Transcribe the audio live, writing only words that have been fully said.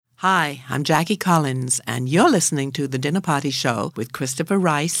Hi, I'm Jackie Collins, and you're listening to The Dinner Party Show with Christopher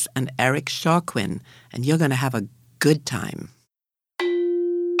Rice and Eric Shaw-Quinn, and you're going to have a good time.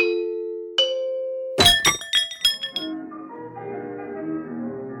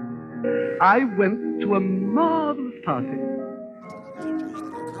 I went to a marvelous party.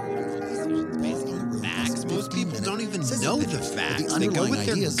 Facts. Most people don't even know the facts. They go with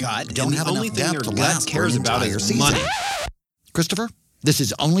their gut, don't and have the only enough thing depth their to gut last cares for an about entire is season. money. Christopher, this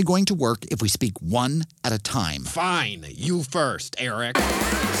is only going to work if we speak one at a time. Fine. You first, Eric.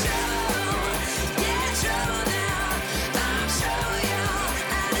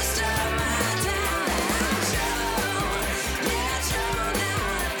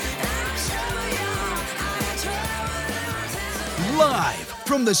 Live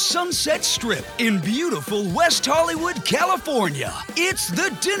from the Sunset Strip in beautiful West Hollywood, California, it's The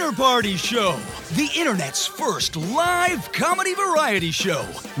Dinner Party Show, the internet's first live comedy variety show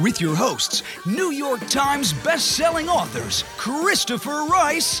with your hosts, New York Times best-selling authors Christopher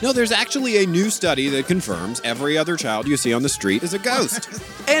Rice. No, there's actually a new study that confirms every other child you see on the street is a ghost.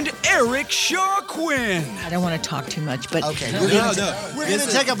 And Eric Shaw-Quinn. I don't want to talk too much, but... Okay, we're going to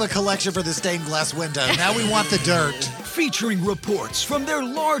take up a collection for the stained glass window. Now we want the dirt. Featuring reports from their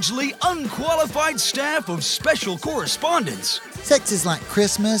largely unqualified staff of special correspondents. Sex is like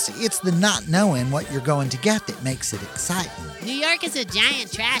Christmas. It's the not knowing what you're going to get that makes it exciting. New York is a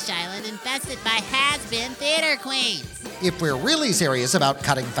giant trash island infested by has-been theater queens. If we're really serious about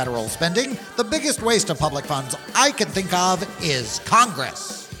cutting federal spending, the biggest waste of public funds I can think of is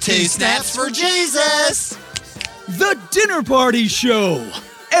Congress. 2 snaps for Jesus! The Dinner Party Show.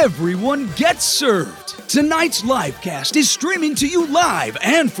 Everyone gets served. Tonight's live cast is streaming to you live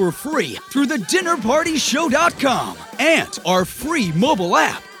and for free through thedinnerpartyshow.com and our free mobile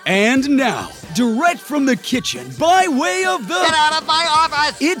app. And now, direct from the kitchen by way of the... Get out of my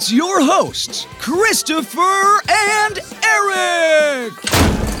office! It's your hosts, Christopher and Eric!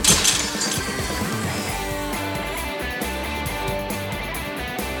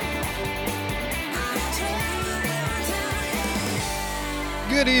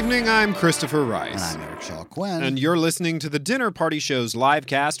 Good evening, I'm Christopher Rice. And I'm Eric Shaw-Quinn. And you're listening to the Dinner Party Show's live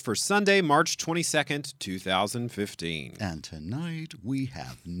cast for Sunday, March 22nd, 2015. And tonight we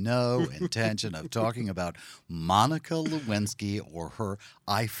have no intention of talking about Monica Lewinsky or her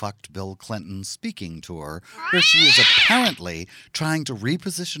I Fucked Bill Clinton speaking tour, where she is apparently trying to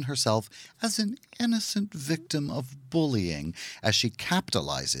reposition herself as an innocent victim of bullying as she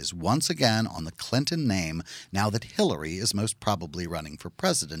capitalizes once again on the Clinton name now that Hillary is most probably running for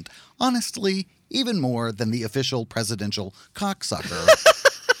president. Honestly, even more than the official presidential cocksucker.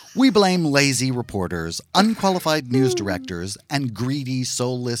 We blame lazy reporters, unqualified news directors, and greedy,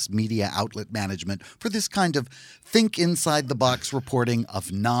 soulless media outlet management for this kind of think-inside-the-box reporting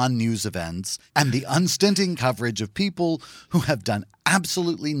of non-news events and the unstinting coverage of people who have done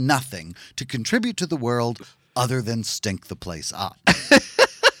absolutely nothing to contribute to the world other than stink the place up.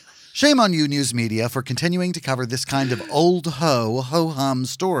 Shame on you, news media, for continuing to cover this kind of old ho-hum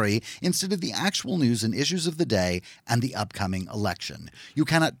story instead of the actual news and issues of the day and the upcoming election. You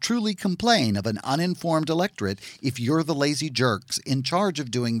cannot truly complain of an uninformed electorate if you're the lazy jerks in charge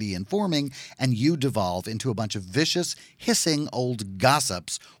of doing the informing and you devolve into a bunch of vicious, hissing old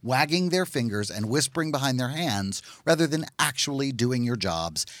gossips wagging their fingers and whispering behind their hands rather than actually doing your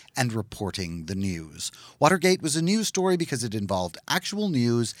jobs and reporting the news. Watergate was a news story because it involved actual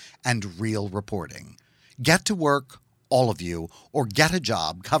news and real reporting. Get to work, all of you, or get a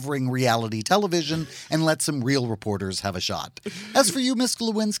job covering reality television and let some real reporters have a shot. As for you, Miss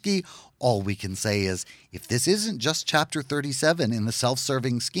Lewinsky, all we can say is, if this isn't just Chapter 37 in the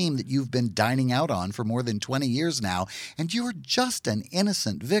self-serving scheme that you've been dining out on for more than 20 years now, and you're just an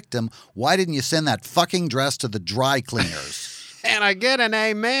innocent victim, why didn't you send that fucking dress to the dry cleaners? And I get an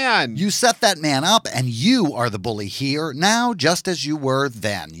amen. You set that man up, and you are the bully here now, just as you were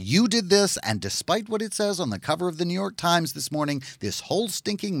then. You did this, and despite what it says on the cover of the New York Times this morning, this whole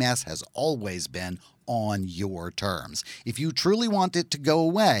stinking mess has always been on your terms. If you truly want it to go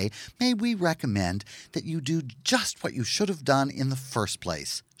away, may we recommend that you do just what you should have done in the first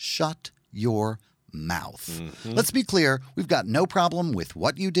place. Shut your mouth. Mm-hmm. Let's be clear, we've got no problem with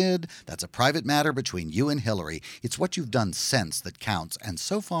what you did. That's a private matter between you and Hillary. It's what you've done since that counts, and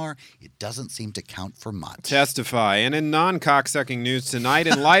so far, it doesn't seem to count for much. Testify. And in non-cocksucking news tonight,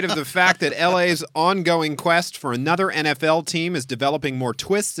 in light of the fact that LA's ongoing quest for another NFL team is developing more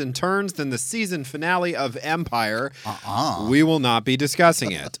twists and turns than the season finale of Empire, we will not be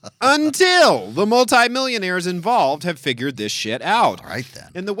discussing it until the multimillionaires involved have figured this shit out. All right, then.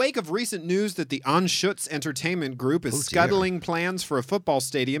 In the wake of recent news that the Unschutz Entertainment Group is scuttling plans for a football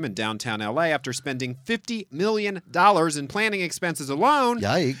stadium in downtown LA after spending $50 million in planning expenses alone.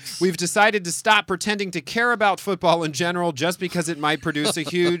 Yikes. We've decided to stop pretending to care about football in general just because it might produce a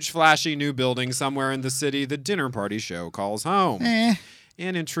huge, flashy new building somewhere in the city the Dinner Party Show calls home.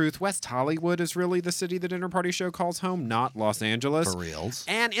 And in truth, West Hollywood is really the city the Dinner Party Show calls home, not Los Angeles. For reals.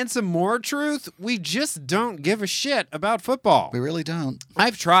 And in some more truth, we just don't give a shit about football. We really don't.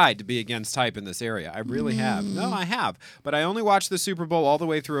 I've tried to be against hype in this area. I really have. No, I have. But I only watch the Super Bowl all the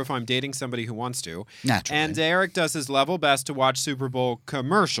way through if I'm dating somebody who wants to. Naturally. And Eric does his level best to watch Super Bowl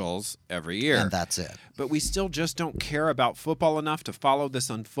commercials every year. And that's it. But we still just don't care about football enough to follow this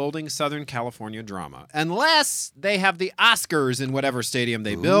unfolding Southern California drama. Unless they have the Oscars in whatever stadium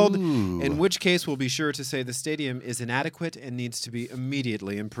they build, in which case we'll be sure to say the stadium is inadequate and needs to be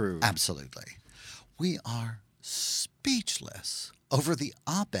immediately improved. Absolutely. We are speechless over the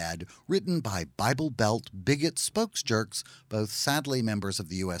op-ed written by Bible Belt bigot spokesjerks, both sadly members of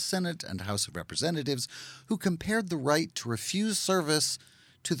the U.S. Senate and House of Representatives, who compared the right to refuse service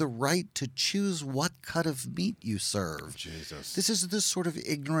to the right to choose what cut of meat you serve. Jesus. This is this sort of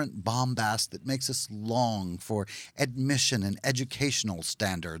ignorant bombast that makes us long for admission and educational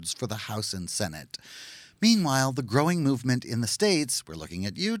standards for the House and Senate. Meanwhile, the growing movement in the states, we're looking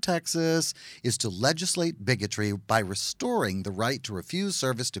at you, Texas, is to legislate bigotry by restoring the right to refuse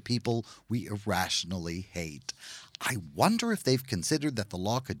service to people we irrationally hate. I wonder if they've considered that the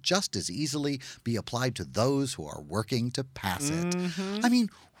law could just as easily be applied to those who are working to pass it. I mean,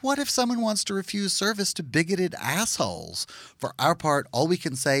 what if someone wants to refuse service to bigoted assholes? For our part, all we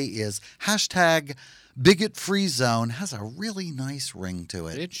can say is hashtag bigot-free zone has a really nice ring to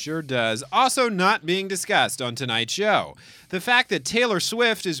it. It sure does. Also not being discussed on tonight's show. The fact that Taylor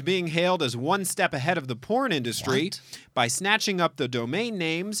Swift is being hailed as one step ahead of the porn industry by snatching up the domain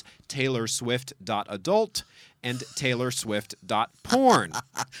names taylorswift.adult and taylorswift.porn.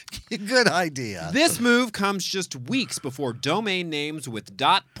 Good idea. This move comes just weeks before domain names with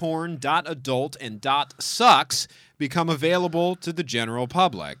 .porn, .adult, and .sucks become available to the general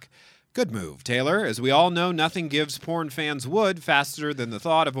public. Good move, Taylor. As we all know, nothing gives porn fans wood faster than the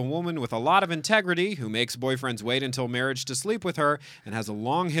thought of a woman with a lot of integrity who makes boyfriends wait until marriage to sleep with her and has a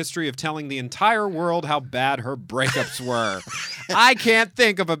long history of telling the entire world how bad her breakups were. I can't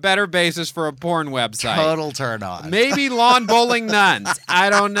think of a better basis for a porn website. Total turn on. Maybe lawn bowling nuns. I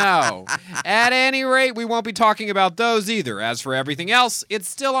don't know. At any rate, we won't be talking about those either. As for everything else, it's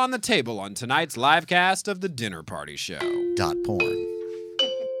still on the table on tonight's live cast of The Dinner Party Show. .porn.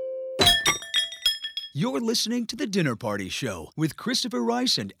 You're listening to The Dinner Party Show with Christopher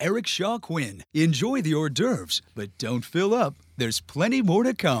Rice and Eric Shaw Quinn. Enjoy the hors d'oeuvres, but don't fill up. There's plenty more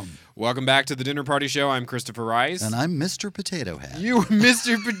to come. Welcome back to The Dinner Party Show. I'm Christopher Rice. And I'm Mr. Potato Head. You,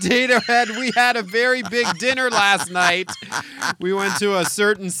 Mr. Potato Head. We had a very big dinner last night. We went to a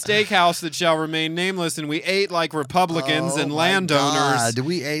certain steakhouse that shall remain nameless, and we ate like Republicans and landowners. God.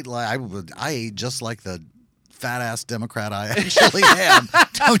 We ate like I ate just like the fat-ass Democrat I actually am.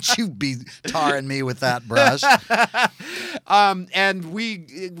 Don't you be tarring me with that brush. And we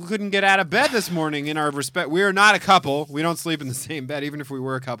couldn't get out of bed this morning in our respect. We are not a couple. We don't sleep in the same bed. Even if we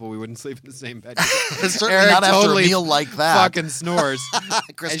were a couple, we wouldn't sleep in the same bed. Certainly Eric not after totally a meal like that. Fucking snores. I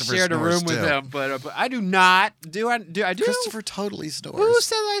Christopher shared a room snores, with too. him, but I do not. Do I do? Christopher totally snores. Who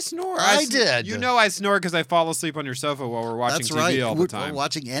said I snore? I did. You know I snore because I fall asleep on your sofa while we're watching That's TV right. all the time. We're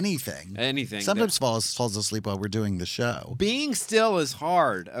watching anything. Anything. Sometimes falls asleep while we're doing the show. Being still is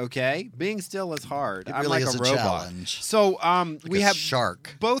hard, okay? Being still is hard. It I'm really like is a a robot. challenge. So we a have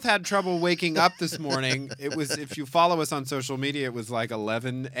shark. both had trouble waking up this morning. It was, if you follow us on social media, it was like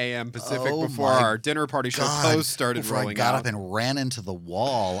 11 a.m. Pacific Oh before my our Dinner Party Show God, post started before rolling I got out. up and ran into the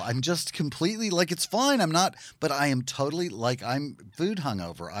wall. I'm just completely like, it's fine. I'm not, but I am totally like, I'm food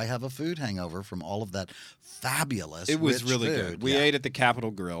hungover. I have a food hangover from all of that fabulous. It was rich really food. good. We Yeah. ate at the Capitol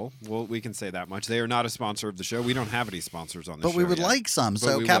Grill. Well, we can say that much. They are not a sponsor of the show. We don't have any sponsors on the show. But we would yet. like some. But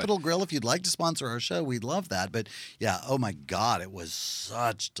So we Capitol Grill, if you'd like to sponsor our show, we'd love that. But yeah, oh my God, it was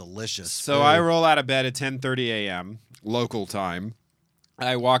such delicious So food. I roll out of bed at 10:30 a.m. local time.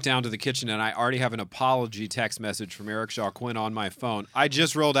 I walk down to the kitchen and I already have an apology text message from Eric Shaw Quinn on my phone. I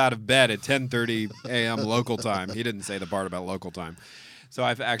just rolled out of bed at 10:30 a.m. local time. He didn't say the part about local time. So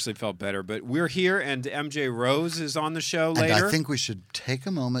I've actually felt better. But we're here, and MJ Rose is on the show later. And I think we should take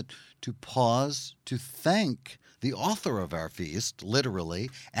a moment to pause to thank the author of our feast, literally,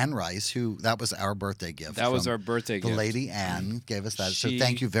 Anne Rice, who that was our birthday gift. That was from our birthday the gift. Lady Anne gave us that. So She-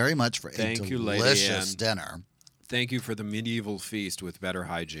 thank you very much for a Thank you, Lady delicious Anne. dinner. Thank you for the medieval feast with better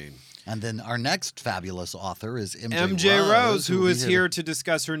hygiene. And then our next fabulous author is MJ Rose, who is here to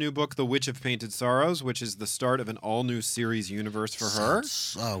discuss her new book, The Witch of Painted Sorrows, which is the start of an all-new series universe for her.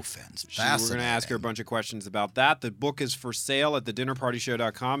 So fantastic. We're going to ask her a bunch of questions about that. The book is for sale at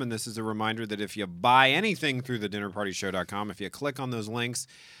thedinnerpartyshow.com, and this is a reminder that if you buy anything through thedinnerpartyshow.com, if you click on those links,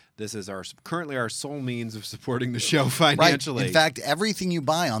 this is currently our sole means of supporting the show financially. Right. In fact, everything you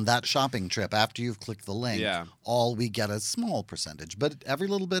buy on that shopping trip after you've clicked the link, all we get a small percentage, but every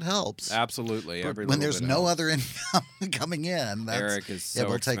little bit helps. Absolutely. When there's no other income coming in, Eric is so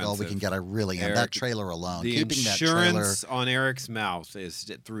we'll expensive. take all we can get. And that trailer alone, the keeping insurance that trailer on Eric's mouth is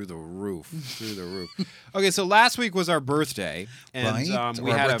through the roof. Okay, so last week was our birthday, and we our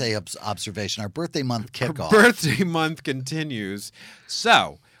had birthday observation, our birthday month kickoff. Our birthday month continues.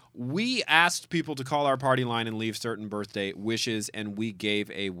 So we asked people to call our party line and leave certain birthday wishes, and we gave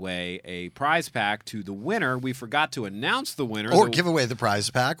away a prize pack to the winner. We forgot to announce the winner. Or give away the prize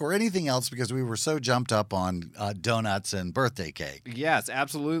pack or anything else because we were so jumped up on donuts and birthday cake. Yes,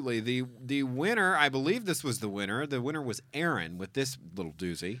 absolutely. The winner, I believe this was the winner. The winner was Aaron with this little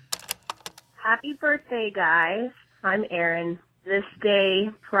doozy. Happy birthday, guys. I'm Aaron. This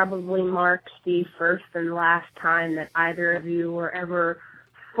day probably marks the first and last time that either of you were ever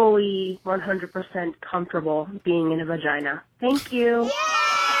fully 100% comfortable being in a vagina. Thank you.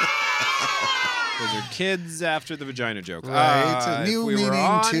 Those are kids after the vagina joke. Right. New meaning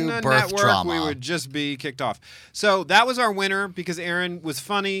to birth network, trauma. We would just be kicked off. So that was our winner because Erin was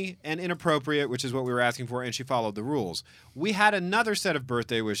funny and inappropriate, which is what we were asking for, and she followed the rules. We had another set of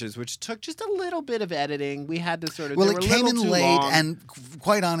birthday wishes, which took just a little bit of editing. We had to sort of. Well, they were it came a little in too late, long. and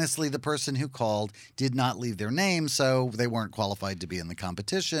quite honestly, the person who called did not leave their name, so they weren't qualified to be in the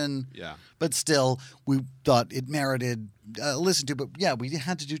competition. Yeah. But still, we thought it merited listen to. But yeah, we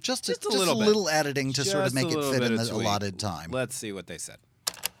had to do just a little editing to sort of make it fit in the allotted time. Let's see what they said.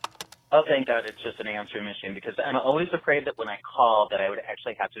 Oh, thank God it's just an answering machine because I'm always afraid that when I call that I would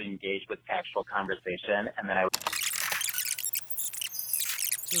actually have to engage with actual conversation and then I would...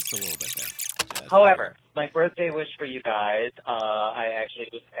 Just a little bit there. However, my birthday wish for you guys, I actually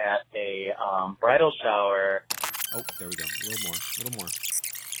was at a bridal shower. Oh, there we go. A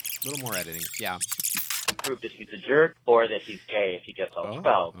little more editing. Yeah. Prove that he's a jerk or that he's gay if he gets all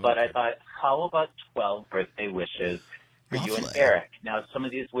 12. But I thought, how about 12 birthday wishes for you and Eric? Now, some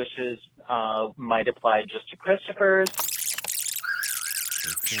of these wishes might apply just to Christopher's.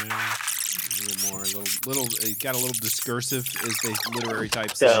 Okay. A little more, it got a little discursive, as they literary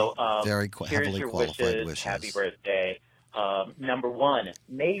type say. So, Very here's heavily your qualified wishes. Happy birthday. Number 1,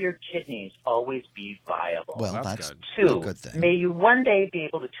 may your kidneys always be viable. Well, that's good. 2, a good thing. may you one day be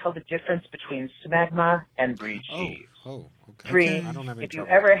able to tell the difference between smegma and brie cheese. Okay. 3, I don't have any if you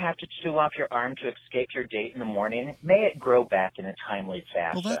trouble. ever have to chew off your arm to escape your date in the morning, may it grow back in a timely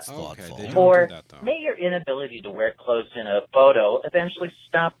fashion. Well, that's thoughtful. They don't 4, do that, though. may your inability to wear clothes in a photo eventually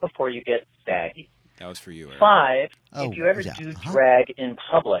stop before you get saggy. That was for you, Eric. 5, Oh, if you ever yeah. do drag in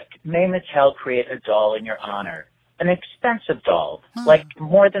public, may Mattel create a doll in your honor. An expensive doll, like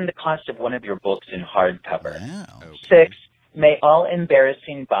more than the cost of one of your books in hardcover. Wow. 6, may all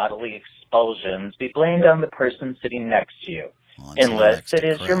embarrassing bodily expulsions be blamed on the person sitting next to you. Well, until Unless next it to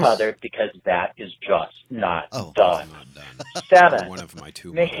is your Chris. mother, because that is just not Oh. done. Not done. 7, One of my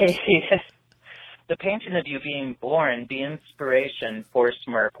two may mothers. the painting of you being born be inspiration for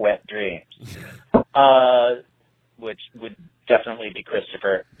Smurf wet dreams. Which would definitely be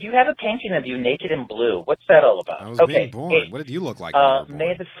Christopher. You have a painting of you naked in blue. What's that all about? I was okay, being born. 8, What did you look like when you were born?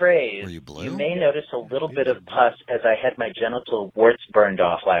 may the phrase, Were you blue? you may notice a little bit of pus as I had my genital warts burned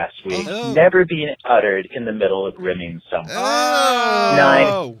off last week, Oh. never being uttered in the middle of rimming someone.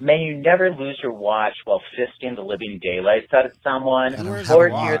 Oh! 9, may you never lose your watch while fisting the living daylights out of someone, I don't have or a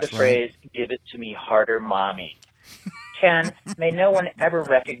hear watch, the right? phrase, give it to me harder, mommy. 10, may no one ever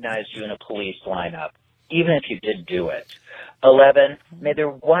recognize you in a police lineup, even if you did do it. 11, may there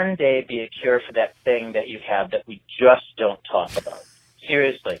one day be a cure for that thing that you have that we just don't talk about.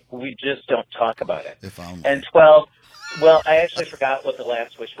 Seriously, we just don't talk about it. If only. And 12, well, I actually forgot what the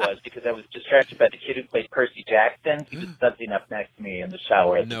last wish was because I was distracted by the kid who played Percy Jackson. He was sudsing up next to me in the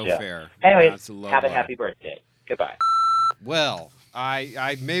shower at the No gym. fair. Anyways, That's a low have a bar. happy birthday. Goodbye. Well,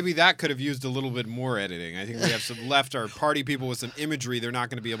 I maybe that could have used a little bit more editing. I think we have left our party people with some imagery they're not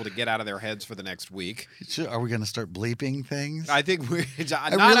going to be able to get out of their heads for the next week. Are we going to start bleeping things? I think we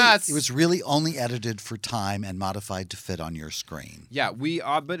not Really, us. It was really only edited for time and modified to fit on your screen. Yeah, we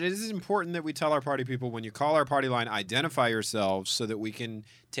are, but it is important that we tell our party people when you call our party line, identify yourselves so that we can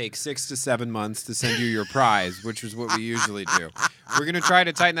take 6 to 7 months to send you your prize, which is what we usually do. We're going to try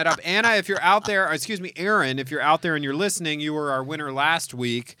to tighten that up. Anna, if you're out there, Aaron, if you're out there and you're listening, you were our winner last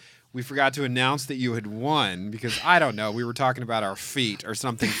week. We forgot to announce that you had won because, I don't know, we were talking about our feet or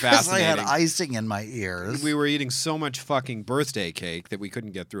something fascinating. I had icing in my ears. We were eating so much fucking birthday cake that we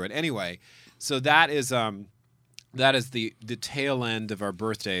couldn't get through it. Anyway, so that is the tail end of our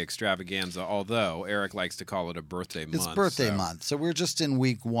birthday extravaganza, although Eric likes to call it a birthday month. It's birthday month, so we're just in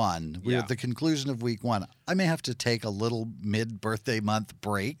week 1. We're at the conclusion of week 1. I may have to take a little mid-birthday month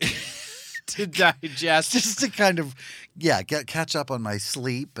break. To digest. Just to kind of, catch up on my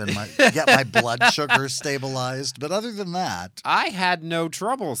sleep and get my blood sugar stabilized. But other than that. I had no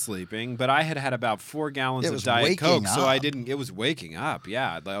trouble sleeping, but I had about 4 gallons of Diet Coke, so it was waking up,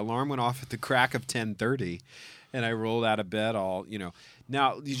 yeah. The alarm went off at the crack of 10:30, and I rolled out of bed all.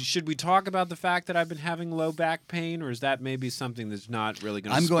 Now, should we talk about the fact that I've been having low back pain, or is that maybe something that's not really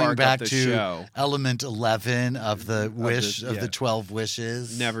going to spark up the show? I'm going back to element 11 of the the 12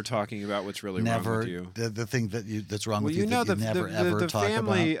 wishes. Never talking about what's really wrong with you. The thing that's wrong with you that you never ever talk about. The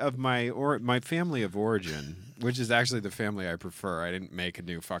family of my family of origin, which is actually the family I prefer. I didn't make a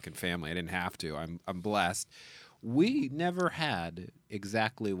new fucking family. I didn't have to. I'm blessed. We never had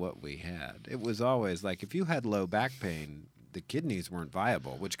exactly what we had. It was always like if you had low back pain, the kidneys weren't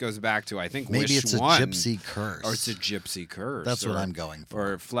viable, which goes back to, I think, maybe Wish it's a gypsy curse. Or it's a gypsy curse. That's what I'm going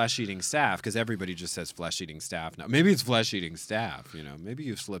for. Or flesh-eating staph, because everybody just says flesh-eating staph now. Maybe it's flesh-eating staph, Maybe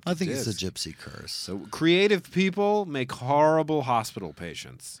you've slipped I think disc. It's a gypsy curse. So creative people make horrible hospital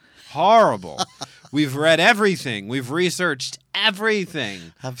patients. Horrible. We've read everything. We've researched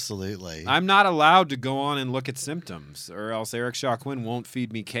everything. Absolutely. I'm not allowed to go on and look at symptoms, or else Eric Shaw Quinn won't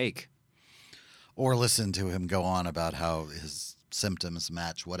feed me cake. Or listen to him go on about how his symptoms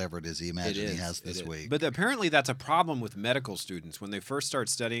match whatever it is he imagines he has this week. But apparently that's a problem with medical students. When they first start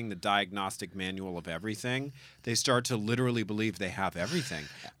studying the diagnostic manual of everything, they start to literally believe they have everything.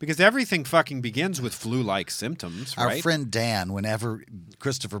 Because everything fucking begins with flu-like symptoms, right? Our friend Dan, whenever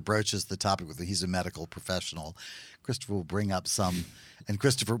Christopher broaches the topic with him, he's a medical professional, Christopher will bring up some, and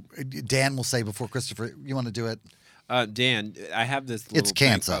Dan will say before Christopher, you want to do it? Dan, I have this little It's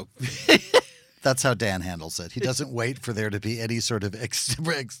cancer. That's how Dan handles it. He doesn't wait for there to be any sort of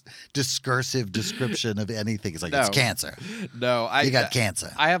discursive description of anything. It's like, it's cancer. No, you got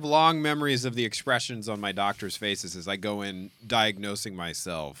cancer. I have long memories of the expressions on my doctor's faces as I go in diagnosing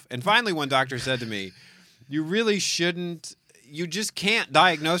myself. And finally, one doctor said to me, you really shouldn't. You just can't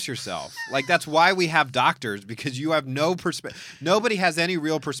diagnose yourself. Like, that's why we have doctors, because you have no perspective. Nobody has any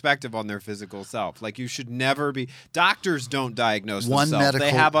real perspective on their physical self. Like, you should never be. Doctors don't diagnose themselves.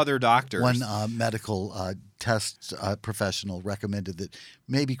 They have other doctors. One medical test professional recommended that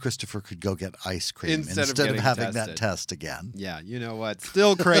maybe Christopher could go get ice cream instead of having that test again. Yeah, you know what?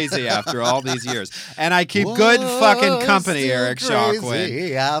 Still crazy after all these years. And I keep good fucking company, Eric Shaw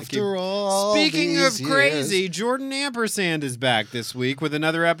Quinn. After all Speaking of these crazy, years. Jordan Ampersand is back this week with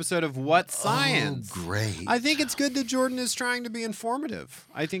another episode of What Science? Oh, great. I think it's good that Jordan is trying to be informative.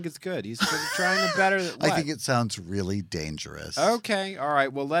 I think it's good. He's trying to better. I think it sounds really dangerous. Okay. All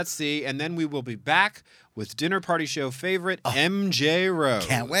right. Well, let's see. And then we will be back with Dinner Party Show favorite MJ Rose.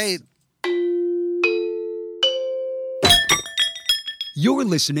 Can't wait. You're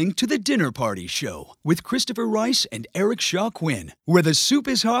listening to The Dinner Party Show with Christopher Rice and Eric Shaw Quinn, where the soup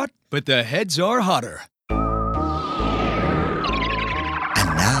is hot, but the heads are hotter. And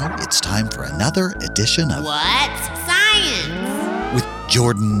now it's time for another edition of What's Science? With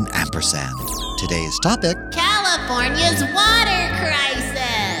Jordan Ampersand. Today's topic, California's water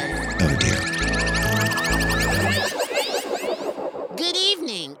crisis. Oh dear. Good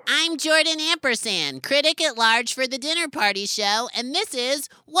evening. I'm Jordan Ampersand, critic-at-large for The Dinner Party Show, and this is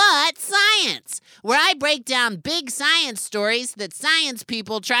What's Science, where I break down big science stories that science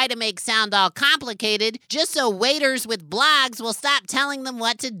people try to make sound all complicated just so waiters with blogs will stop telling them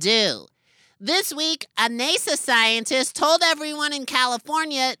what to do. This week, a NASA scientist told everyone in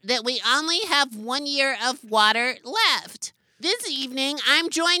California that we only have 1 year of water left. This evening,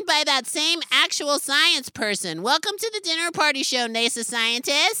 I'm joined by that same actual science person. Welcome to the Dinner Party Show, NASA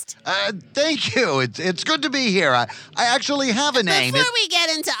scientist. Thank you. It's good to be here. I actually have a name. Before we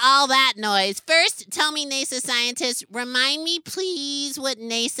get into all that noise, first, tell me, NASA scientist, remind me, please, what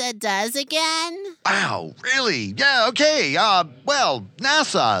NASA does again? Wow, really? Yeah, okay. Well,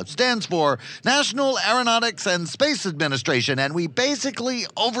 NASA stands for National Aeronautics and Space Administration, and we basically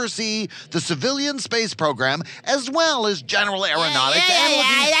oversee the civilian space program as well as general aeronautics.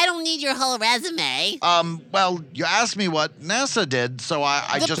 I don't need your whole resume. Well, you asked me what NASA did, so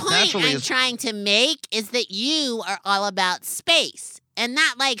I just naturally... The point I'm trying to make is that you are all about space. And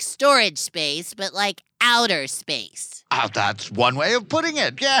not like storage space, but like outer space. That's one way of putting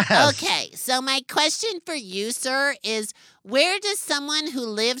it, yes. Okay, so my question for you, sir, is where does someone who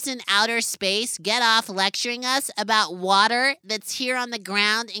lives in outer space get off lecturing us about water that's here on the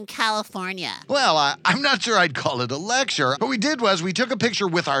ground in California? Well, I'm not sure I'd call it a lecture. What we did was we took a picture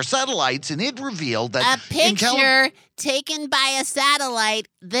with our satellites, and it revealed that... A picture taken by a satellite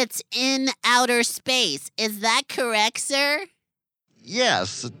that's in outer space. Is that correct, sir?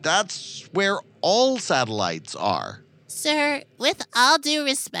 Yes, that's where all satellites are. Sir, with all due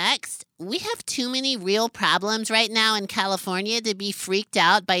respects, we have too many real problems right now in California to be freaked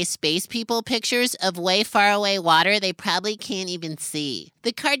out by space people pictures of way far away water they probably can't even see.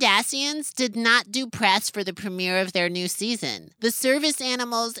 The Kardashians did not do press for the premiere of their new season. The service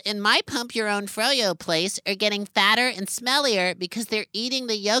animals in my Pump Your Own Froyo place are getting fatter and smellier because they're eating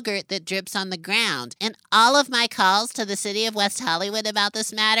the yogurt that drips on the ground. And all of my calls to the city of West Hollywood about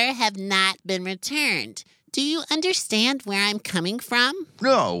this matter have not been returned. Do you understand where I'm coming from?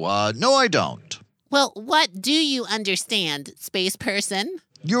 No, I don't. Well, what do you understand, space person?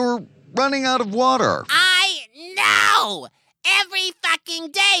 You're running out of water. I know! Every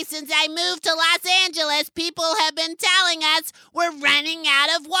fucking day since I moved to Los Angeles, people have been telling us we're running out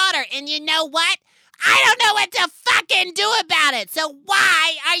of water. And you know what? I don't know what to fucking do about it. So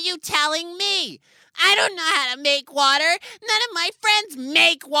why are you telling me? I don't know how to make water. None of my friends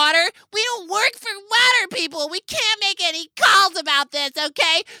make water. We don't work for water people. We can't make any calls about this,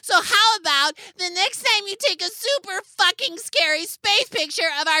 okay? So how about the next time you take a super fucking scary space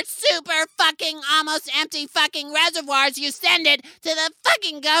picture of our super fucking almost empty fucking reservoirs, you send it to the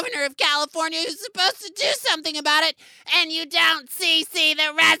fucking governor of California who's supposed to do something about it, and you don't CC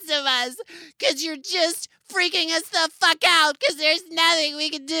the rest of us, because you're just freaking us the fuck out because there's nothing we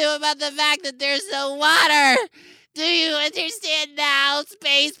can do about the fact that there's no water. Do you understand now,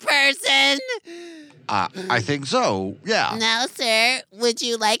 space person? I think so, yeah. Now, sir, would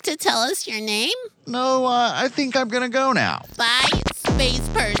you like to tell us your name? No, I think I'm gonna go now. Bye, space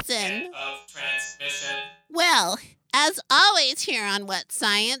person. End of transmission. Well, as always here on What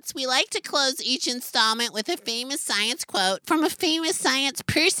Science, we like to close each installment with a famous science quote from a famous science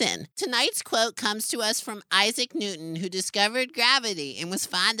person. Tonight's quote comes to us from Isaac Newton, who discovered gravity and was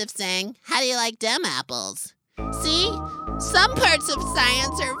fond of saying, "How do you like dem apples?" See? Some parts of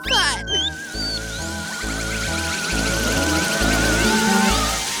science are fun.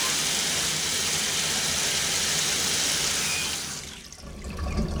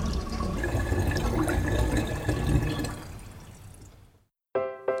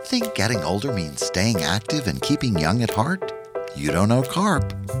 Think getting older means staying active and keeping young at heart? You don't know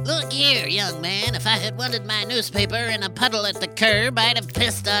CARP. Look here, young man. If I had wanted my newspaper in a puddle at the curb, I'd have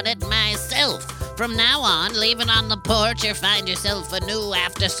pissed on it myself. From now on, leave it on the porch or find yourself a new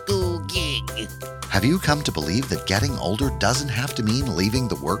after-school gig. Have you come to believe that getting older doesn't have to mean leaving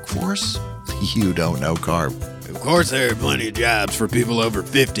the workforce? You don't know CARP. Of course there are plenty of jobs for people over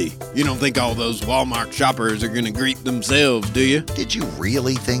 50. You don't think all those Walmart shoppers are going to greet themselves, do you? Did you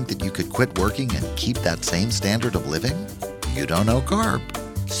really think that you could quit working and keep that same standard of living? You don't know CARP.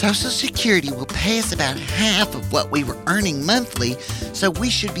 Social Security will pay us about half of what we were earning monthly, so we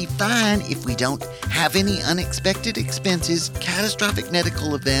should be fine if we don't have any unexpected expenses, catastrophic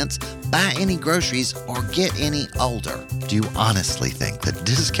medical events, buy any groceries, or get any older. Do you honestly think that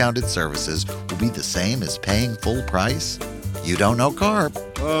discounted services will be the same as paying full price? You don't know CARP.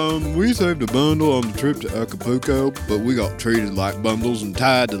 We saved a bundle on the trip to Acapulco, but we got treated like bundles and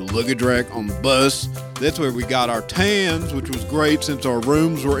tied to the luggage rack on the bus. That's where we got our tans, which was great since our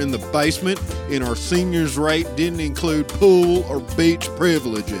rooms were in the basement and our seniors rate didn't include pool or beach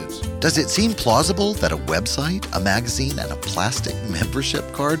privileges. Does it seem plausible that a website, a magazine, and a plastic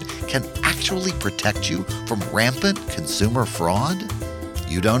membership card can actually protect you from rampant consumer fraud?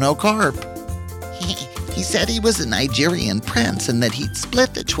 You don't know CARP. He said he was a Nigerian prince and that he'd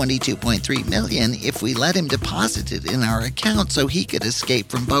split the $22.3 million if we let him deposit it in our account so he could escape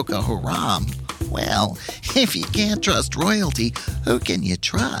from Boko Haram. Well, if you can't trust royalty, who can you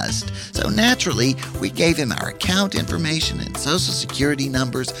trust? So naturally, we gave him our account information and social security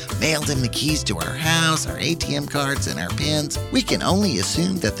numbers, mailed him the keys to our house, our ATM cards, and our pins. We can only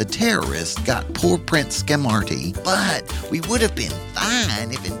assume that the terrorist got poor Prince Scamarty. But we would have been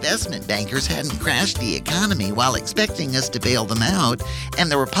fine if investment bankers hadn't crashed the economy while expecting us to bail them out, and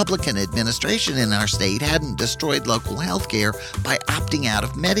the Republican administration in our state hadn't destroyed local health care by opting out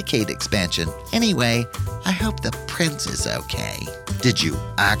of Medicaid expansion. Anyway, I hope the prince is okay. Did you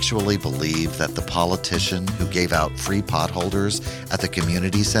actually believe that the politician who gave out free potholders at the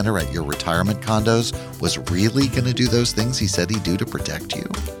community center at your retirement condos was really going to do those things he said he'd do to protect you?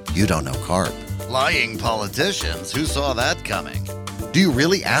 You don't know CARP. Lying politicians, who saw that coming? Do you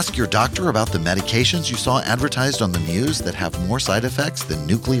really ask your doctor about the medications you saw advertised on the news that have more side effects than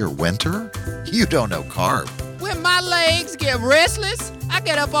nuclear winter? You don't know CARP. When my legs get restless, I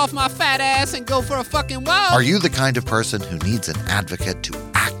get up off my fat ass and go for a fucking walk. Are you the kind of person who needs an advocate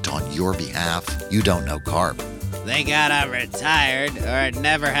to act on your behalf? You don't know CARP. Thank God I'm retired, or I'd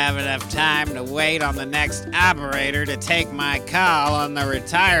never have enough time to wait on the next operator to take my call on the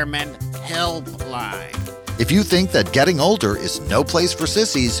retirement helpline. If you think that getting older is no place for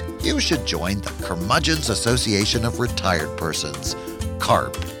sissies, you should join the Curmudgeon's Association of Retired Persons,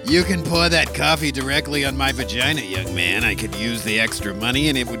 CARP. You can pour that coffee directly on my vagina, young man. I could use the extra money,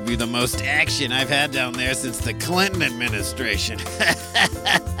 and it would be the most action I've had down there since the Clinton administration.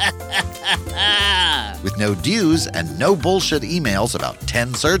 With no dues and no bullshit emails about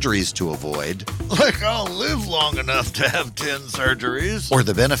 10 surgeries to avoid. Like I'll live long enough to have 10 surgeries. Or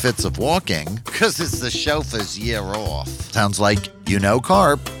the benefits of walking, because it's the chauffeur's year off. Sounds like you know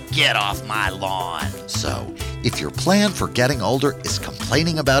CARP. Get off my lawn. So, if your plan for getting older is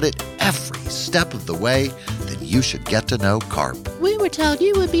complaining about it every step of the way, then you should get to know CARP. We were told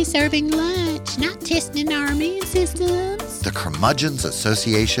you would be serving lunch, not testing our immune systems. The Curmudgeon's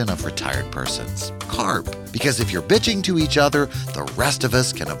Association of Retired Persons, CARP. Because if you're bitching to each other, the rest of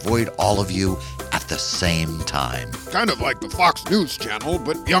us can avoid all of you at the same time. Kind of like the Fox News channel,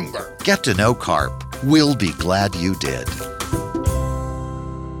 but younger. Get to know CARP. We'll be glad you did.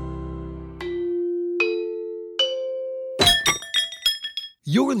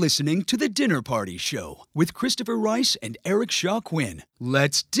 You're listening to The Dinner Party Show with Christopher Rice and Eric Shaw Quinn.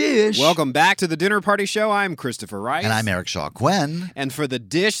 Let's dish. Welcome back to the Dinner Party Show. I'm Christopher Rice. And I'm Eric Shaw Quinn. And for the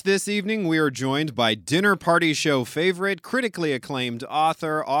dish this evening, we are joined by Dinner Party Show favorite, critically acclaimed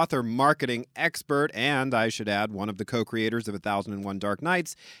author marketing expert, and I should add, one of the co-creators of 1001 Dark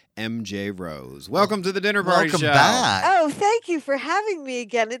Nights, MJ Rose. Welcome to the Dinner Party Show. Welcome back. Oh, thank you for having me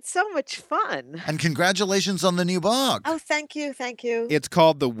again. It's so much fun. And congratulations on the new book. Oh, thank you. Thank you. It's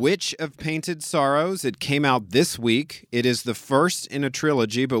called The Witch of Painted Sorrows. It came out this week. It is the first in a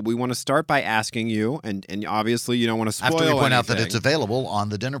trilogy, but we want to start by asking you, and obviously you don't want to spoil After we point out anything. that it's available on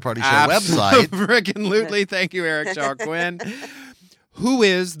the Dinner Party Show website. Frickin' Thank you, Eric Shaw Quinn. Who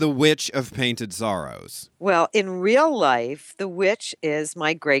is the Witch of Painted Sorrows? Well, in real life, the witch is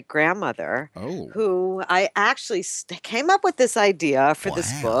my great-grandmother, who I actually came up with this idea for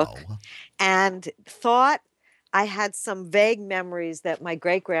this book and thought I had some vague memories that my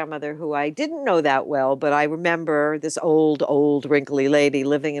great-grandmother, who I didn't know that well, but I remember this old, wrinkly lady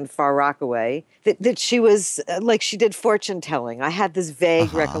living in Far Rockaway, that she was like she did fortune telling. I had this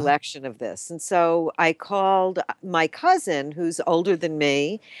vague recollection of this. And so I called my cousin, who's older than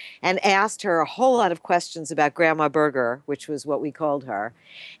me, and asked her a whole lot of questions about Grandma Berger, which was what we called her,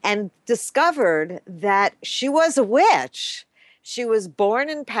 and discovered that she was a witch. She was born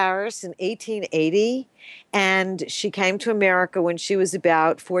in Paris in 1880, and she came to America when she was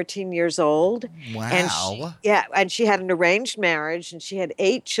about 14 years old. Wow. And she had an arranged marriage, and she had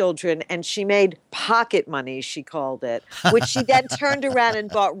 8 children, and she made pocket money, she called it, which she then turned around and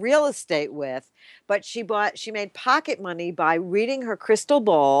bought real estate with. But she made pocket money by reading her crystal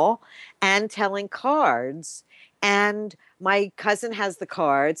ball and telling cards. And my cousin has the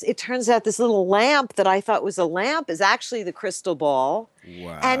cards. It turns out this little lamp that I thought was a lamp is actually the crystal ball.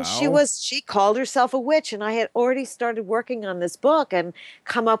 Wow. And she called herself a witch. And I had already started working on this book and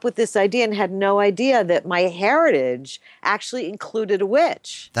come up with this idea and had no idea that my heritage actually included a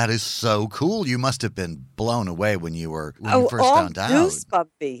witch. That is so cool. You must have been blown away when you first found out.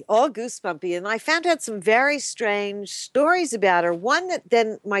 All goosebumpy. And I found out some very strange stories about her. One that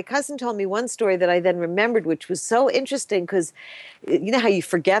then my cousin told me one story that I then remembered, which was so interesting because you know how you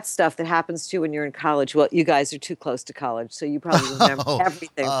forget stuff that happens to you when you're in college? Well, you guys are too close to college, so you probably remember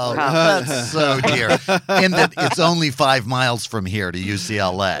everything from college. That's so dear. In that it's only 5 miles from here to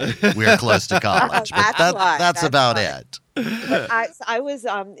UCLA. We're close to college. But that's about it. I was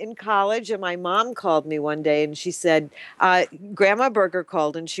in college, and my mom called me one day, and she said, Grandma Berger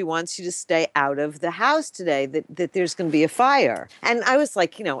called, and she wants you to stay out of the house today, that there's going to be a fire. And I was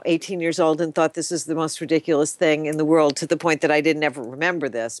like, 18 years old and thought this is the most ridiculous thing in the world, to the point that I didn't ever remember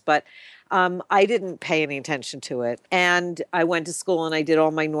this. But I didn't pay any attention to it. And I went to school and I did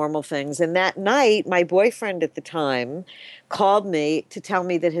all my normal things. And that night, my boyfriend at the time called me to tell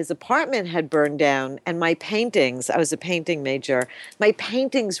me that his apartment had burned down and my paintings, I was a painting major, my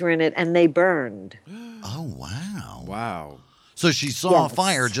paintings were in it and they burned. Oh, wow. Wow. So she saw a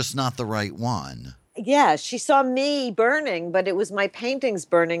fire, just not the right one. Yeah, she saw me burning, but it was my paintings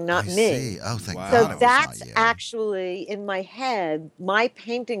burning, not me. See. Oh, thank God So it was that's not you. actually, in my head, my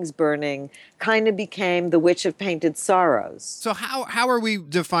paintings burning kind of became the Witch of Painted Sorrows. So how are we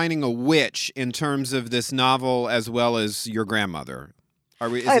defining a witch in terms of this novel as well as your grandmother?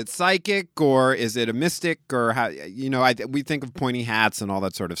 Is it psychic or is it a mystic or how? We think of pointy hats and all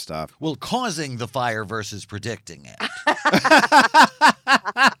that sort of stuff. Well, causing the fire versus predicting it.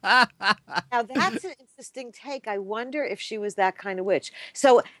 Now, that's an interesting take. I wonder if she was that kind of witch.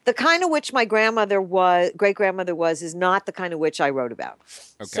 So the kind of witch my great-grandmother was, is not the kind of witch I wrote about.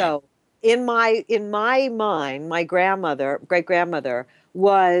 Okay. So in my mind, my great-grandmother,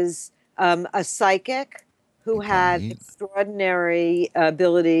 was a psychic who had extraordinary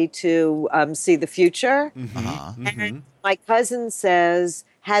ability to see the future. And my cousin says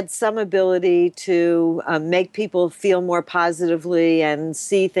had some ability to make people feel more positively and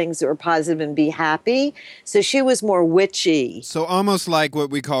see things that were positive and be happy. So she was more witchy. So almost like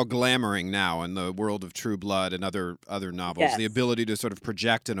what we call glamoring now in the world of True Blood and other novels, Yes. the ability to sort of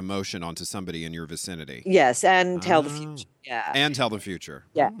project an emotion onto somebody in your vicinity. Yes, and tell the future. Yeah. And tell the future.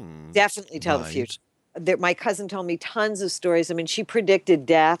 Yeah, definitely tell the future. My cousin told me tons of stories. I mean, she predicted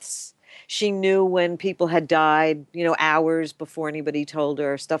deaths. She knew when people had died, hours before anybody told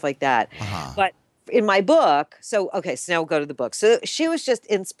her, stuff like that. But in my book, so now we'll go to the book. So she was just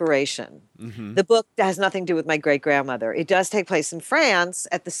inspiration. The book has nothing to do with my great-grandmother. It does take place in France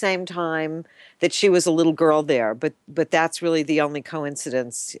at the same time that she was a little girl there, but that's really the only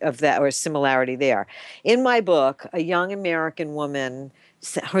coincidence of that or similarity there. In my book, a young American woman,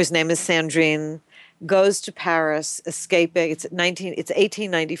 whose name is Sandrine, goes to Paris, escaping. It's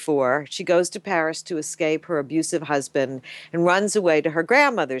 1894. She goes to Paris to escape her abusive husband and runs away to her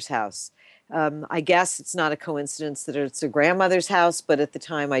grandmother's house. I guess it's not a coincidence that it's her grandmother's house, but at the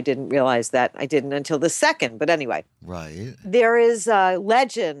time I didn't realize that. I didn't until the second. But anyway. Right. There is a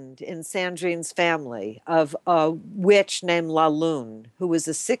legend in Sandrine's family of a witch named La Lune, who was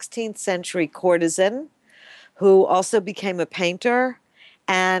a 16th century courtesan who also became a painter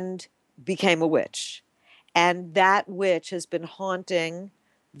and became a witch. And that witch has been haunting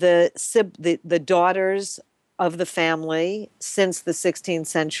the daughters of the family since the 16th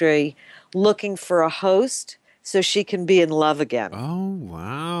century, looking for a host so she can be in love again. Oh,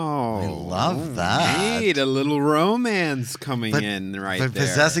 wow. I love that. Neat, a little romance coming in right there. But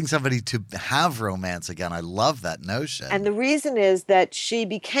possessing somebody to have romance again, I love that notion. And the reason is that she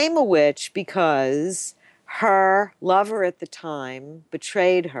became a witch because her lover at the time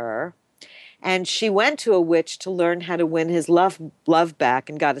betrayed her. And she went to a witch to learn how to win his love back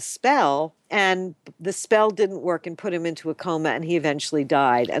and got a spell. And the spell didn't work and put him into a coma, and he eventually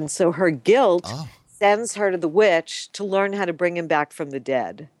died. And so her guilt sends her to the witch to learn how to bring him back from the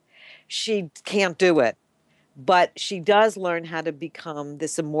dead. She can't do it, but she does learn how to become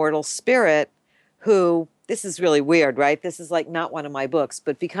this immortal spirit who, this is really weird, right? This is like not one of my books,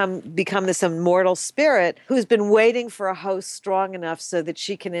 but become this immortal spirit who's been waiting for a host strong enough so that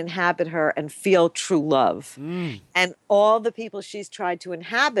she can inhabit her and feel true love. And all the people she's tried to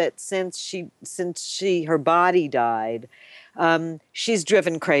inhabit since her body died, she's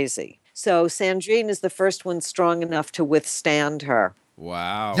driven crazy. So Sandrine is the first one strong enough to withstand her.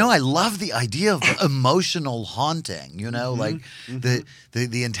 Wow. I love the idea of emotional haunting, like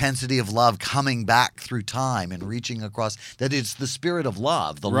the intensity of love coming back through time and reaching across, that it's the spirit of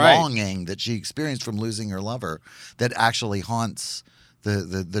love, the longing that she experienced from losing her lover that actually haunts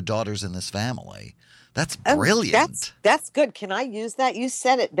the daughters in this family. That's brilliant. That's good. Can I use that? You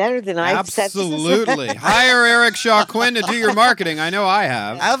said it better than I said. Absolutely. Hire Eric Shaw Quinn to do your marketing. I know I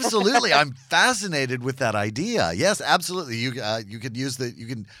have. Absolutely. I'm fascinated with that idea. Yes, absolutely. You could use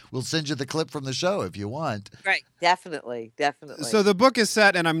we'll send you the clip from the show if you want. Right. Definitely. So the book is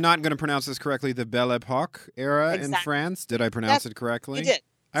set, and I'm not going to pronounce this correctly, the Belle Epoque era in France. Did I pronounce it correctly? You did.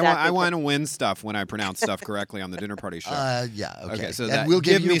 I want to win stuff when I pronounce stuff correctly on the Dinner Party Show. Yeah, okay. Okay, so and we'll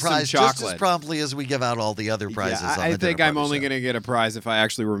give you me a prize some chocolate. just as promptly as we give out all the other prizes on the I think Dinner I'm Party only Show. going to get a prize if I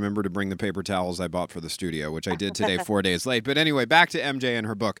actually remember to bring the paper towels I bought for the studio, which I did today 4 days late. But anyway, back to MJ and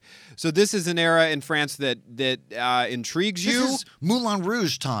her book. So this is an era in France that intrigues you? This is Moulin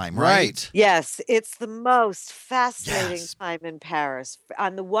Rouge time, right? Yes, it's the most fascinating time in Paris.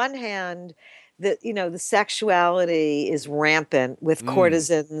 On the one hand, the sexuality is rampant with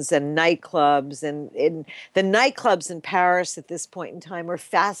courtesans and nightclubs, and the nightclubs in Paris at this point in time are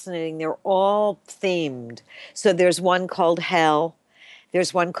fascinating. They're all themed. So there's one called Hell.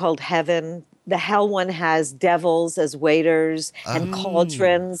 There's one called Heaven. The Hell one has devils as waiters and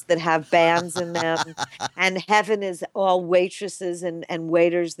cauldrons that have bands in them. And Heaven is all waitresses and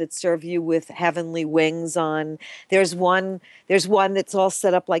waiters that serve you with heavenly wings on. There's one that's all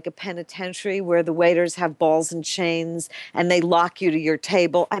set up like a penitentiary where the waiters have balls and chains and they lock you to your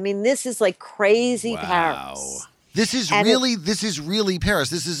table. I mean, this is like crazy Paris. This is really Paris.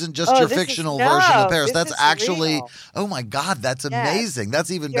 This isn't just your fictional version of Paris. That's actually, real. Oh my God, that's amazing.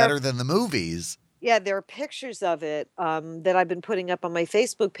 That's even better than the movies. Yeah, there are pictures of it that I've been putting up on my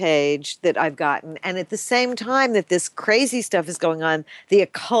Facebook page that I've gotten. And at the same time that this crazy stuff is going on, the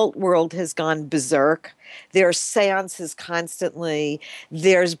occult world has gone berserk. There are seances constantly.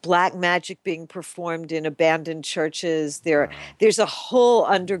 There's black magic being performed in abandoned churches. There's a whole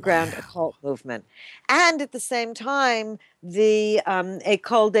underground occult movement. And at the same time, the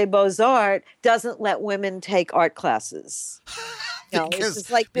École des Beaux-Arts doesn't let women take art classes.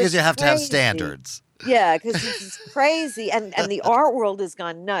 Because you have to have standards. Yeah, because this is crazy. And the art world has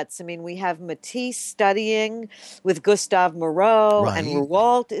gone nuts. I mean, we have Matisse studying with Gustave Moreau, and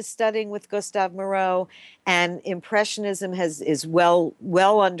Rouault is studying with Gustave Moreau, and Impressionism is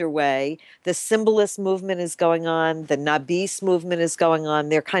well underway. The Symbolist movement is going on. The Nabis movement is going on.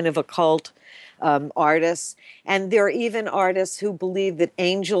 They're kind of occult artists. And there are even artists who believe that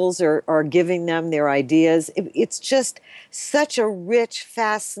angels are giving them their ideas. It's just such a rich,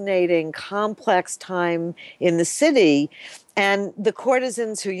 fascinating, complex time in the city. And the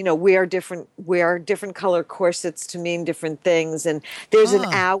courtesans who, wear different color corsets to mean different things. And there's an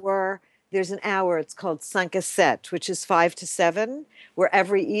hour, it's called 5 à 7, which is 5 to 7, where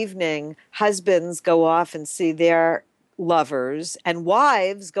every evening husbands go off and see their lovers and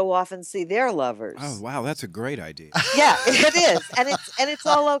wives go off and see their lovers. Oh wow, that's a great idea. Yeah, it is, and it's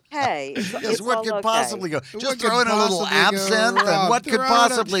all okay. It's what could okay. possibly go? Just throw in a little absinthe, and what could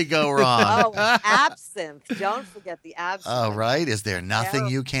possibly go wrong? Oh, absinthe! Don't forget the absinthe. Oh, right. Is there nothing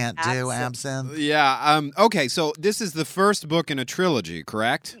you can't do, absinthe? Yeah. Okay. So this is the first book in a trilogy,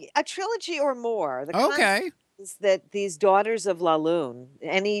 correct? A trilogy or more. Okay. That these daughters of La Lune,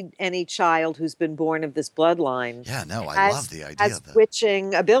 any child who's been born of this bloodline, I love the idea has of that.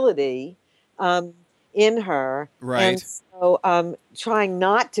 witching ability in her, right? And so, trying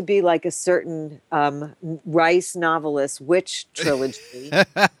not to be like a certain Rice novelist witch trilogy, which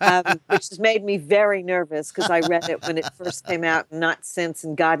has made me very nervous because I read it when it first came out, and not since,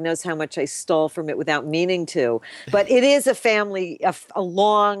 and God knows how much I stole from it without meaning to. But it is a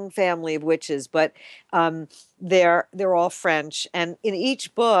long family of witches, but they're all French, and in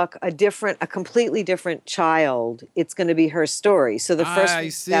each book, a completely different child. It's going to be her story. So the first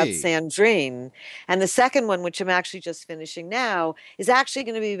one's about Sandrine, and the second one, which I'm actually just finishing now, is actually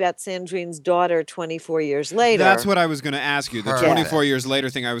going to be about Sandrine's daughter 24 years later. That's what I was going to ask you. The 24 years later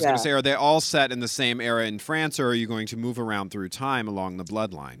thing I was going to say, are they all set in the same era in France, or are you going to move around through time along the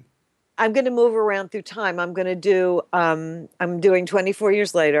bloodline? I'm going to move around through time. I'm going to do, I'm doing 24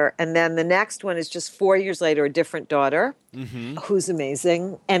 years later. And then the next one is just 4 years later, a different daughter who's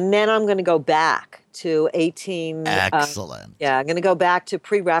amazing. And then I'm going to go back to 18. Excellent. I'm going to go back to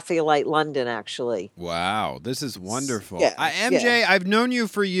pre-Raphaelite London, actually. Wow, this is wonderful. MJ, I've known you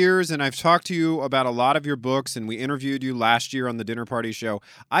for years, and I've talked to you about a lot of your books, and we interviewed you last year on the Dinner Party Show.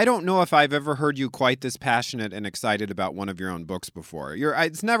 I don't know if I've ever heard you quite this passionate and excited about one of your own books before.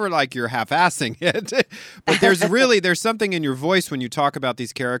 It's never like you're half-assing it, but there's something in your voice when you talk about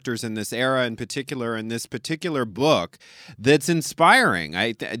these characters in this era in particular, in this particular book, that's inspiring.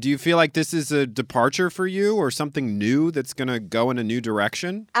 Do you feel like this is a departure for you, or something new that's going to go in a new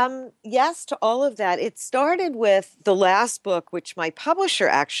direction? Yes, to all of that. It started with the last book, which my publisher,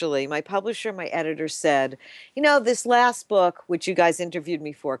 my editor said, this last book, which you guys interviewed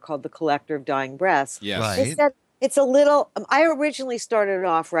me for, called The Collector of Dying Breaths. Yes. Right. They said, it's a little, I originally started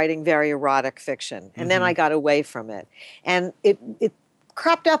off writing very erotic fiction, and then I got away from it. And it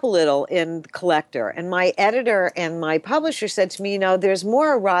cropped up a little in The Collector. And my editor and my publisher said to me, there's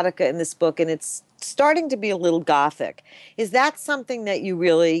more erotica in this book, and it's starting to be a little gothic. Is that something that you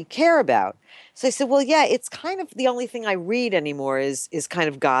really care about? So I said, well, yeah, it's kind of the only thing I read anymore is kind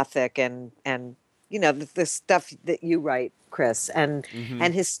of gothic and the stuff that you write, Chris, and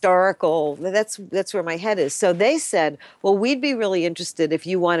historical. That's where my head is. So they said, well, we'd be really interested if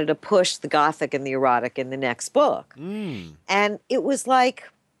you wanted to push the gothic and the erotic in the next book. And it was like,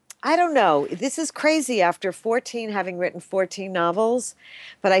 I don't know. This is crazy after having written 14 novels,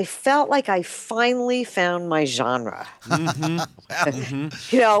 but I felt like I finally found my genre.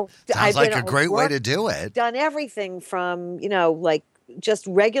 Mm-hmm. You know, sounds like a great way to do it. Done everything from, like just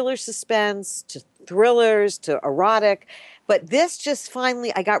regular suspense to thrillers to erotic. But this just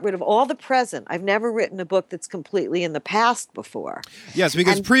finally, I got rid of all the present. I've never written a book that's completely in the past before. Yes,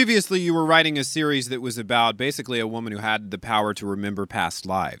 because previously you were writing a series that was about basically a woman who had the power to remember past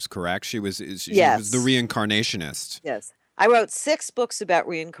lives, correct? She was the reincarnationist. Yes. I wrote 6 books about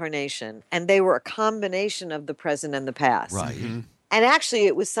reincarnation, and they were a combination of the present and the past. Right. Mm-hmm. And actually,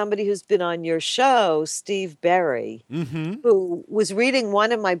 it was somebody who's been on your show, Steve Berry, who was reading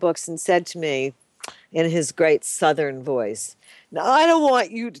one of my books and said to me, in his great Southern voice, "Now, I don't want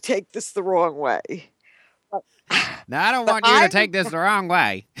you to take this the wrong way." Now, I don't want you to take this the wrong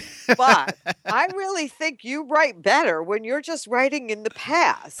way. But I really think you write better when you're just writing in the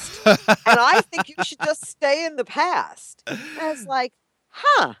past. And I think you should just stay in the past. And I was like,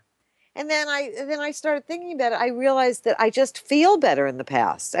 huh. And then I started thinking about it. I realized that I just feel better in the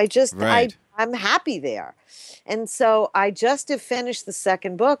past. I'm happy there. And so I just have finished the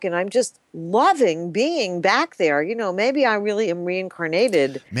second book, and I'm just loving being back there. Maybe I really am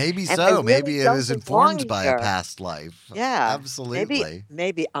reincarnated. Maybe so. Maybe it is informed by a past life. Yeah. Absolutely.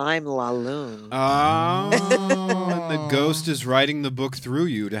 Maybe I'm La Lune. Oh, and the ghost is writing the book through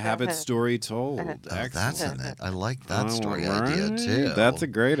you to have its story told. That's in it. I like that story idea, too. That's a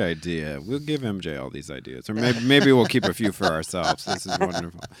great idea. We'll give MJ all these ideas. Or maybe we'll keep a few for ourselves. This is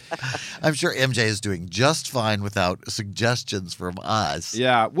wonderful. I'm sure MJ is doing just fine without suggestions from us.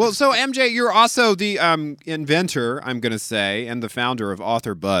 Yeah. Well, so MJ, you're also the inventor, I'm going to say, and the founder of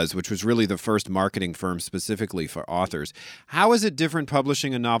Author Buzz, which was really the first marketing firm specifically for authors. How is it different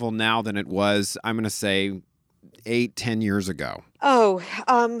publishing a novel now than it was, I'm going to say, 8-10 years ago? Oh,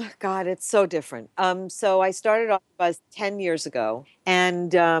 God, it's so different. So I started Author Buzz 10 years ago,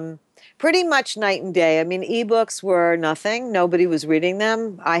 and pretty much night and day. I mean, ebooks were nothing. Nobody was reading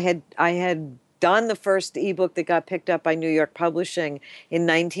them. I had done the first ebook that got picked up by New York Publishing in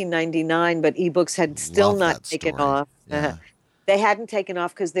 1999, but ebooks had still not taken off. Yeah. They hadn't taken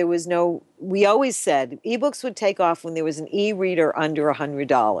off because there was we always said ebooks would take off when there was an e-reader under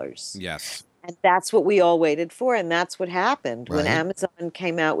 $100. Yes. And that's what we all waited for, and that's what happened. Right. When Amazon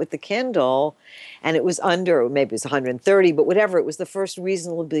came out with the Kindle, and it was under, maybe it was 130, but whatever, it was the first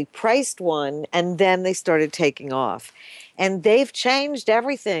reasonably priced one, and then they started taking off. And they've changed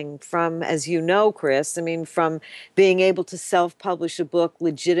everything from, as you know, Chris, from being able to self-publish a book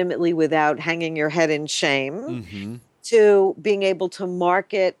legitimately without hanging your head in shame, to being able to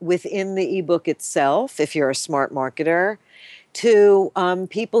market within the ebook itself, if you're a smart marketer, to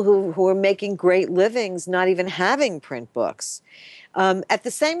people who are making great livings not even having print books. At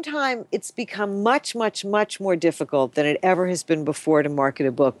the same time, it's become much, much, much more difficult than it ever has been before to market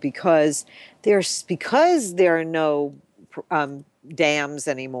a book because there are no dams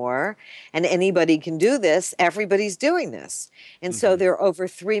anymore, and anybody can do this. Everybody's doing this. And so there are over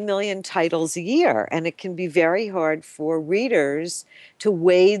 3 million titles a year, and it can be very hard for readers to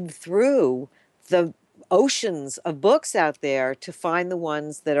wade through the oceans of books out there to find the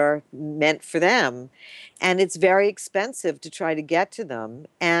ones that are meant for them. And it's very expensive to try to get to them.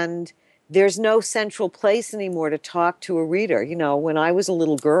 And there's no central place anymore to talk to a reader. When I was a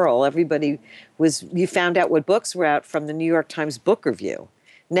little girl, you found out what books were out from the New York Times Book Review.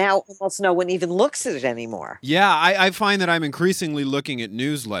 Now almost no one even looks at it anymore. Yeah, I find that I'm increasingly looking at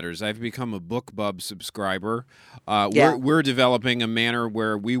newsletters. I've become a BookBub subscriber. We're developing a manner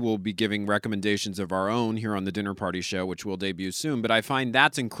where we will be giving recommendations of our own here on the Dinner Party Show, which will debut soon. But I find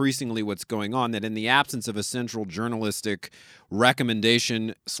that's increasingly what's going on, that in the absence of a central journalistic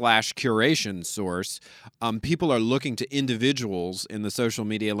recommendation/curation source, people are looking to individuals in the social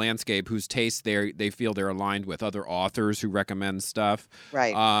media landscape whose tastes they feel they're aligned with, other authors who recommend stuff.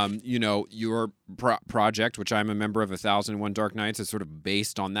 Right. Your project, which I'm a member of, 1001 Dark Nights, is sort of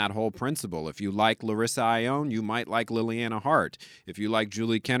based on that whole principle. If you like Larissa Ione, you might like Liliana Hart. If you like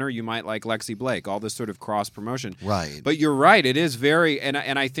Julie Kenner, you might like Lexi Blake. All this sort of cross promotion. Right. But you're right. It is very, and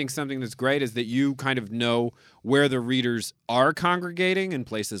I think something that's great is that you kind of know where the readers are congregating in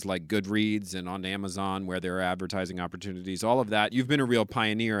places like Goodreads and on Amazon where there are advertising opportunities, all of that. You've been a real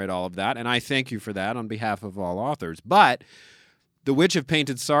pioneer at all of that, and I thank you for that on behalf of all authors. But The Witch of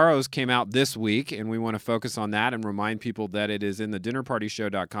Painted Sorrows came out this week, and we want to focus on that and remind people that it is in the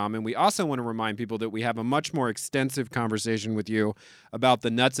dinnerpartyshow.com. And we also want to remind people that we have a much more extensive conversation with you about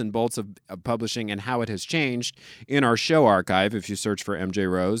the nuts and bolts of publishing and how it has changed in our show archive. If you search for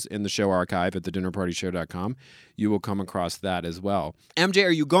MJ Rose in the show archive at the dinnerpartyshow.com, you will come across that as well. MJ,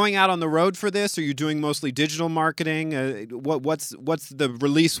 are you going out on the road for this? Are you doing mostly digital marketing? What's the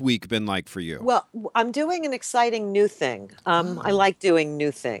release week been like for you? Well, I'm doing an exciting new thing. I like doing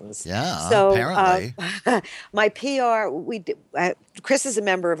new things. Yeah, so, apparently. My PR, Chris is a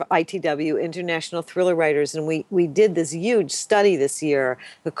member of ITW, International Thriller Writers, and we did this huge study this year,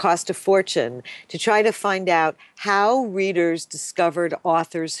 that cost a fortune, to try to find out how readers discovered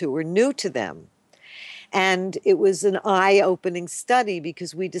authors who were new to them. And it was an eye-opening study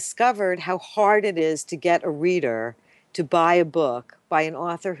because we discovered how hard it is to get a reader to buy a book by an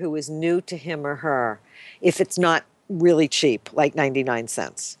author who is new to him or her, if it's not really cheap, like 99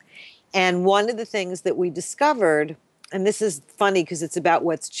 cents. And one of the things that we discovered, and this is funny because it's about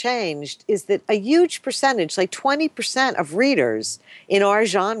what's changed, is that a huge percentage, like 20% of readers in our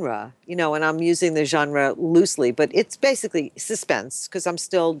genre, and I'm using the genre loosely, but it's basically suspense, because I'm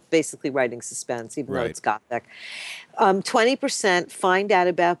still basically writing suspense, even though it's Gothic. 20% find out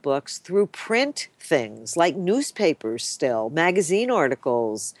about books through print things, like newspapers still, magazine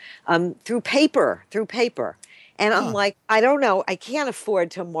articles, through paper. And I'm like, I don't know, I can't afford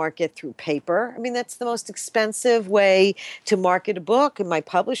to market through paper. I mean, that's the most expensive way to market a book, and my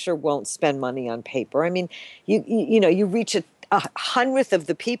publisher won't spend money on paper. I mean, you reach a hundredth of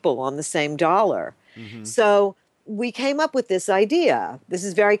the people on the same dollar. Mm-hmm. So we came up with this idea. This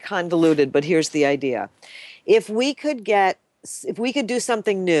is very convoluted, but here's the idea. If we could do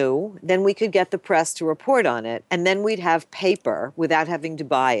something new, then we could get the press to report on it, and then we'd have paper without having to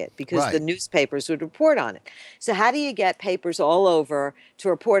buy it, because the newspapers would report on it. So how do you get papers all over to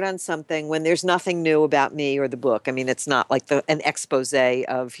report on something when there's nothing new about me or the book? I mean, it's not like an expose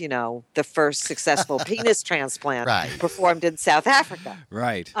of, the first successful penis transplant performed in South Africa.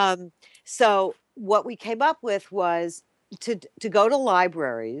 Right. So what we came up with was to go to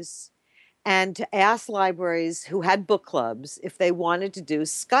libraries and to ask libraries who had book clubs if they wanted to do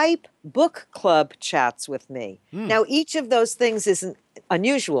Skype book club chats with me. Now, each of those things isn't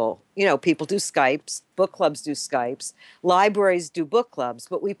unusual. People do Skypes, book clubs do Skypes, libraries do book clubs,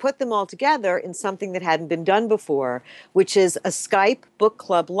 but we put them all together in something that hadn't been done before, which is a Skype book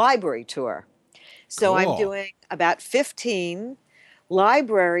club library tour. So I'm doing about 15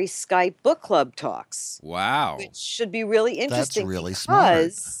 library Skype book club talks. Wow. Which should be really interesting. That's really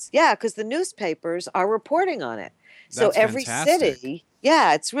smart. Yeah, because the newspapers are reporting on it. So That's every fantastic. city,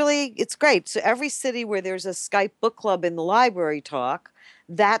 it's great. So every city where there's a Skype book club in the library talk,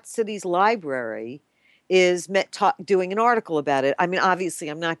 that city's library is doing an article about it. I mean, obviously,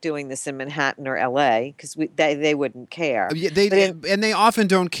 I'm not doing this in Manhattan or L.A. because they wouldn't care. Yeah, they often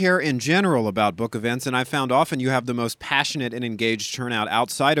don't care in general about book events, and I found often you have the most passionate and engaged turnout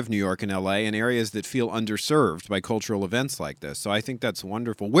outside of New York and L.A. in areas that feel underserved by cultural events like this. So I think that's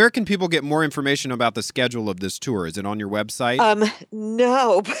wonderful. Where can people get more information about the schedule of this tour? Is it on your website?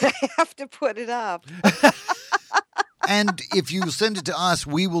 No, but I have to put it up. And if you send it to us,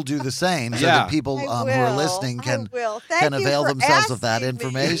 we will do the same so that people who are listening can avail themselves of that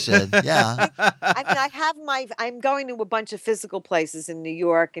information. Yeah. I mean, I'm going to a bunch of physical places in New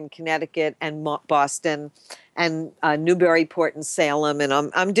York and Connecticut and Boston and Newburyport and Salem, and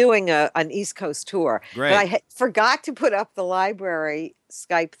I'm doing an East Coast tour. Great. But I forgot to put up the library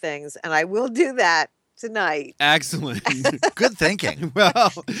Skype things, and I will do that tonight. Excellent. Good thinking.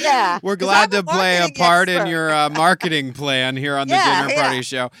 Well, yeah, we're glad to play a part in your marketing plan here on the Dinner Party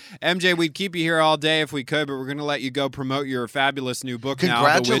Show. MJ, we'd keep you here all day if we could, but we're going to let you go promote your fabulous new book now,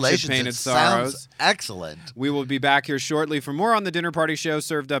 The Witch of Painted Sorrows. Sounds excellent. We will be back here shortly for more on the Dinner Party Show,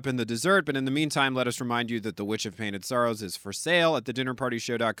 served up in the dessert. But in the meantime, let us remind you that The Witch of Painted Sorrows is for sale at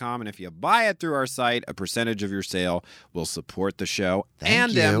thedinnerpartyshow.com. And if you buy it through our site, a percentage of your sale will support the show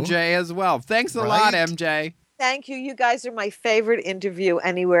and MJ as well. Thanks a lot, MJ. Thank you. You guys are my favorite interview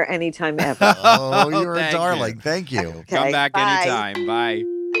anywhere, anytime, ever. Oh, you're a darling. Thank you. Okay, come back bye. anytime. Bye.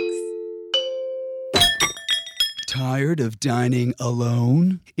 Tired of dining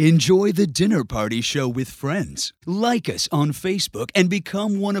alone? Enjoy the Dinner Party Show with friends. Like us on Facebook and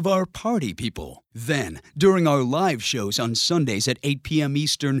become one of our party people. Then, during our live shows on Sundays at 8 p.m.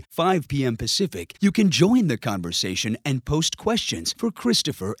 Eastern, 5 p.m. Pacific, you can join the conversation and post questions for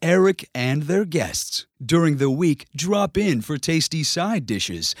Christopher, Eric, and their guests. During the week, drop in for tasty side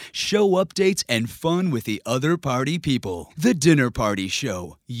dishes, show updates, and fun with the other party people. The Dinner Party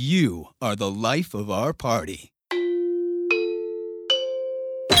Show. You are the life of our party.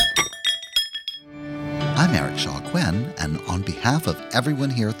 I'm Eric Shaw Quinn, and on behalf of everyone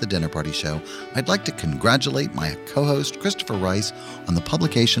here at the Dinner Party Show, I'd like to congratulate my co-host Christopher Rice on the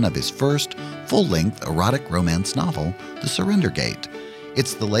publication of his first full-length erotic romance novel, The Surrender Gate.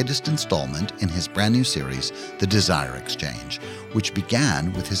 It's the latest installment in his brand new series, The Desire Exchange, which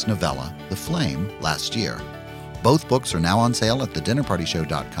began with his novella, The Flame, last year. Both books are now on sale at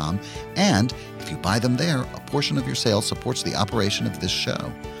thedinnerpartyshow.com, and if you buy them there, a portion of your sale supports the operation of this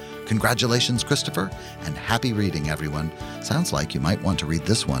show. Congratulations, Christopher, and happy reading, everyone. Sounds like you might want to read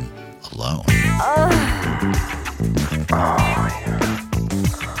this one alone.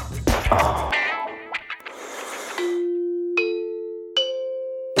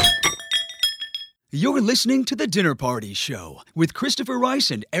 You're listening to The Dinner Party Show with Christopher Rice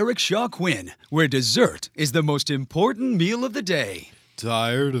and Eric Shaw Quinn, where dessert is the most important meal of the day.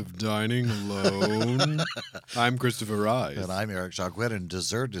 Tired of dining alone? I'm Christopher Rice. And I'm Eric Shaw Quinn, and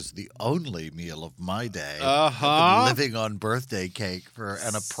dessert is the only meal of my day. Uh-huh. I've been living on birthday cake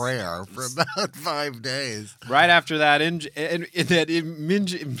and a prayer for about 5 days. Right after that,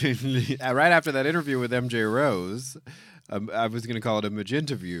 right after that interview with MJ Rose, I was going to call it a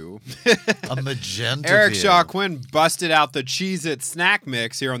magenta view. A magenta Eric view. Shaw Quinn busted out the Cheez-It snack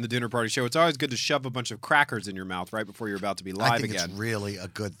mix here on the Dinner Party Show. It's always good to shove a bunch of crackers in your mouth right before you're about to be live I think again. It's really a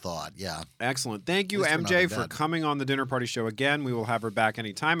good thought, yeah. Excellent. Thank you, At least we're MJ, not for bad. coming on the Dinner Party Show again. We will have her back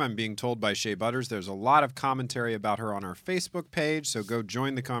anytime. I'm being told by Shea Butters there's a lot of commentary about her on our Facebook page, so go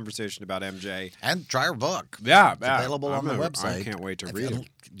join the conversation about MJ. And try her book. Yeah. It's available on the website. I can't wait to read it.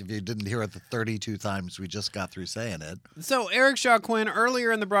 If you didn't hear it the 32 times we just got through saying it. So, Eric Shaw Quinn,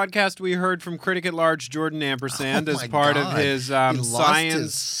 earlier in the broadcast, we heard from critic-at-large Jordan Ampersand as part of his he lost science.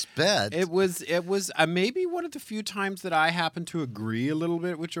 his spit. It was maybe one of the few times that I happen to agree a little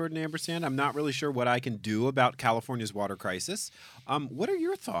bit with Jordan Ampersand. I'm not really sure what I can do about California's water crisis. What are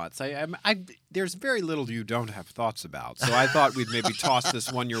your thoughts? There's very little you don't have thoughts about, so I thought we'd maybe toss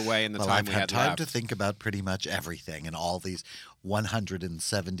this one your way in the Well, time I've we had had time left. to think about pretty much everything in all these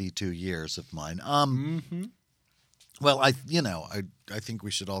 172 years of mine. Well, I think we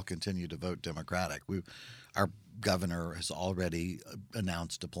should all continue to vote Democratic. Our governor has already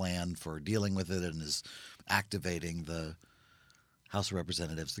announced a plan for dealing with it and is activating the House of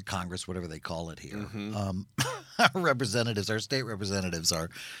Representatives, the Congress, whatever they call it here. Our representatives, our state representatives are,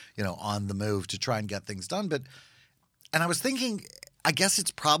 on the move to try and get things done. And I was thinking, I guess it's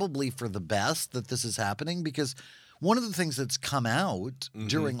probably for the best that this is happening, because one of the things that's come out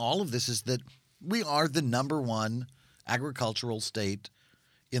during all of this is that we are the number one agricultural state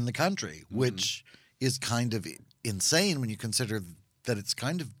in the country, which is kind of insane when you consider that it's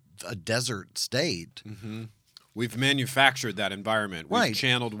kind of a desert state. We've manufactured that environment. We've Right.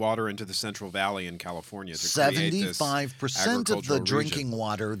 channeled water into the Central Valley in California to create this 75% of the agricultural drinking region.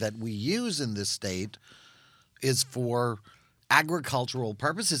 water that we use in this state is for agricultural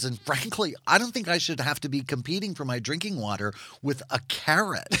purposes. And frankly, I don't think I should have to be competing for my drinking water with a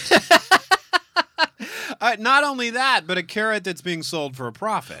carrot. Not only that, but a carrot that's being sold for a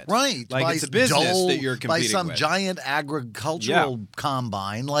profit. Right. Like by it's a business Dole, that you're competing by some with. giant agricultural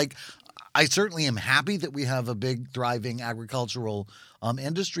combine. Like, I certainly am happy that we have a big, thriving agricultural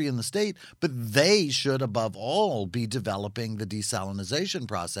industry in the state, but they should, above all, be developing the desalinization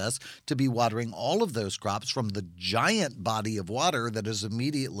process to be watering all of those crops from the giant body of water that is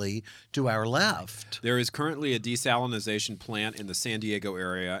immediately to our left. There is currently a desalinization plant in the San Diego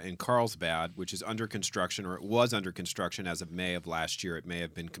area in Carlsbad, which is under construction, or it was under construction as of May of last year. It may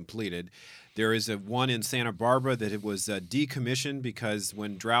have been completed. There is one in Santa Barbara that it was decommissioned because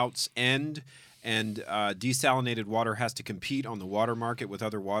when droughts end and desalinated water has to compete on the water market with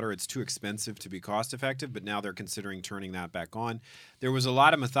other water, it's too expensive to be cost effective, but now they're considering turning that back on. There was a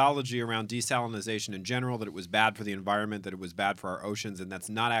lot of mythology around desalinization in general, that it was bad for the environment, that it was bad for our oceans, and that's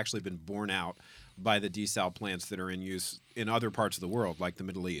not actually been borne out by the desal plants that are in use in other parts of the world, like the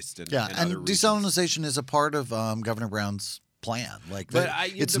Middle East and Yeah, other and regions. desalinization is a part of Governor Brown's plan.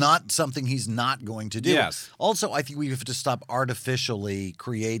 It's not something he's not going to do. Yes. Also, I think we have to stop artificially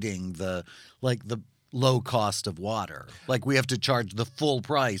creating the low cost of water. Like, we have to charge the full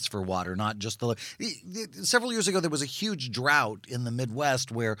price for water, not just the several years ago there was a huge drought in the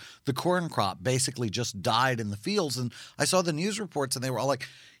Midwest where the corn crop basically just died in the fields, and I saw the news reports and they were all like,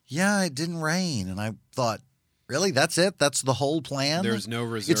 yeah, it didn't rain. And I thought, really? That's it? That's the whole plan? There's no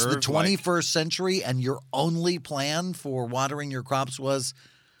reserve? It's the 21st century, and your only plan for watering your crops was,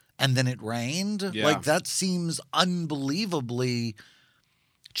 and then it rained? Yeah. Like, that seems unbelievably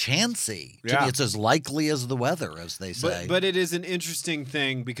chancy. Yeah. It's as likely as the weather, as they say. But it is an interesting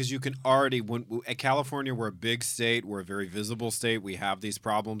thing because you can already, at California, we're a big state, we're a very visible state, we have these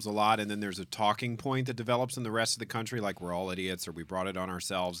problems a lot, and then there's a talking point that develops in the rest of the country, like we're all idiots or we brought it on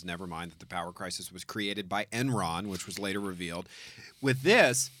ourselves, never mind that the power crisis was created by Enron, which was later revealed. With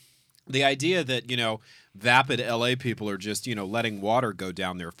this, the idea that, vapid LA people are just, letting water go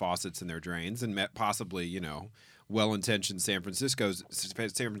down their faucets and their drains and possibly, well-intentioned San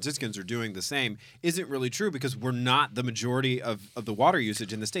Franciscans are doing the same isn't really true because we're not the majority of the water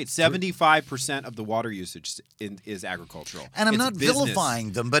usage in the state. 75% of the water usage is agricultural. And I'm not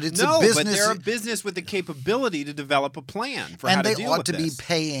vilifying them, but it's a business. No, but they're a business with the capability to develop a plan for how to deal with this. And they ought to be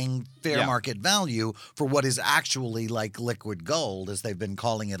paying fair market value for what is actually like liquid gold, as they've been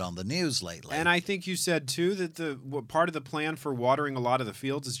calling it on the news lately. And I think you said, too, that part of the plan for watering a lot of the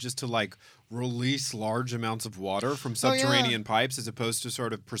fields is just to, release large amounts of water from subterranean pipes as opposed to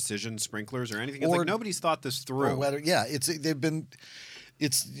sort of precision sprinklers or anything. It's nobody's thought this through.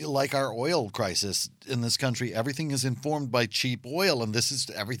 It's like our oil crisis in this country. Everything is informed by cheap oil, and this is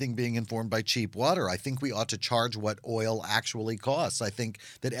everything being informed by cheap water. I think we ought to charge what oil actually costs. I think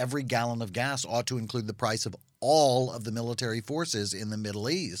that every gallon of gas ought to include the price of all of the military forces in the Middle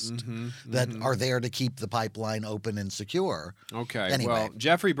East that are there to keep the pipeline open and secure. Okay. Anyway. Well,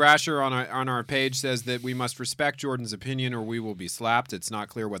 Jeffrey Brasher on our page says that we must respect Jordan's opinion or we will be slapped. It's not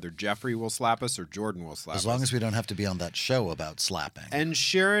clear whether Jeffrey will slap us or Jordan will slap us. As long as we don't have to be on that show about slapping. And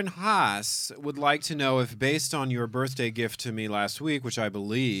Sharon Haas would like to know if, based on your birthday gift to me last week, which I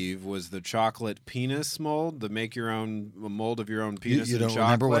believe was the chocolate penis mold, the make your own mold of your own penis. You don't chocolate,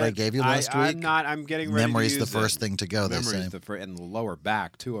 remember what I gave you last week? I'm getting ready Memory's to use the first thing to go, they say. And the lower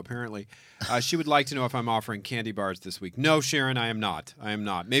back, too, apparently. She would like to know if I'm offering candy bars this week. No, Sharon, I am not.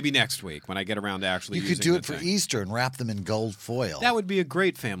 Maybe next week when I get around to actually using You could do it the for thing. Easter and wrap them in gold foil. That would be a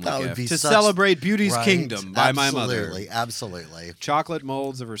great family That gift would be to such- celebrate Beauty's Right. Kingdom by my mother. Absolutely. Chocolate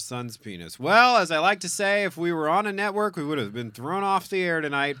molds of her son's penis. Well, as I like to say, if we were on a network, we would have been thrown off the air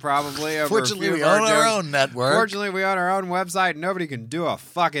tonight, probably. Over Fortunately, a few we of our own our jokes. own network. Fortunately, we own our own website. Nobody can do a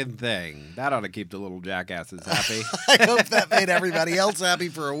fucking thing. That ought to keep the little jackasses happy. I hope that made everybody else happy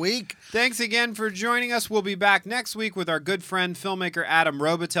for a week. Thanks again for joining us. We'll be back next week with our good friend, filmmaker Adam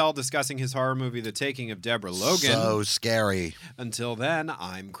Robitel, discussing his horror movie, The Taking of Deborah Logan. So scary. Until then,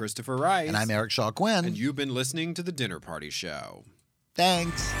 I'm Christopher Rice. And I'm Eric Shaw Quinn. And you've been listening to The Dinner Party Show.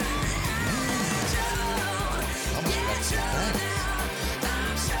 Thanks.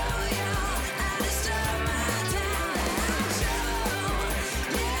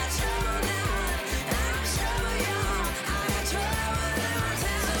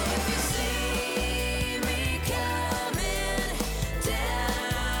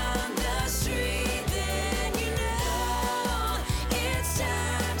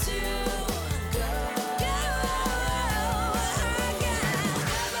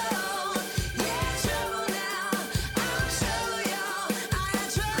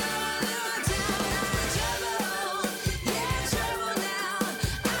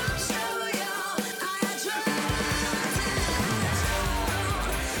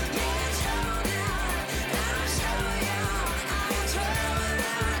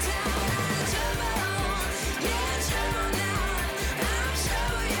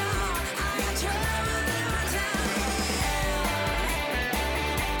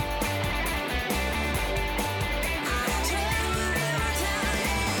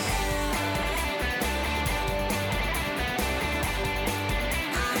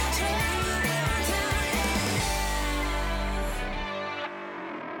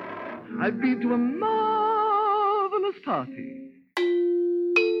 I've been to a marvelous party.